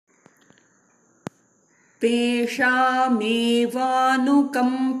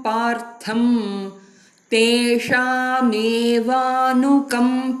तेषामेवानुकम्पार्थम्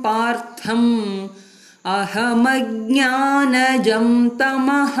अहमज्ञानजं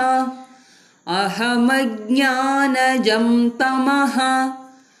तमः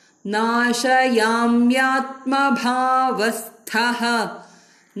नाशयाम्यात्मभावस्थः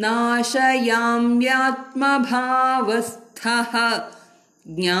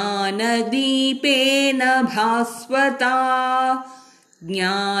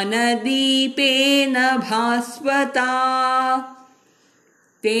ज्ञानदीपेन भास्वता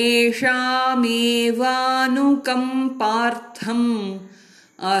तेषामेवानुकम्पार्थम्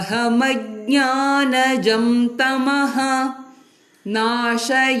अहमज्ञानजं तमः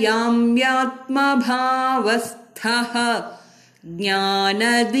नाशयाम्यात्मभावस्थः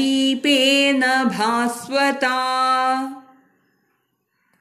ज्ञानदीपेन भास्वता।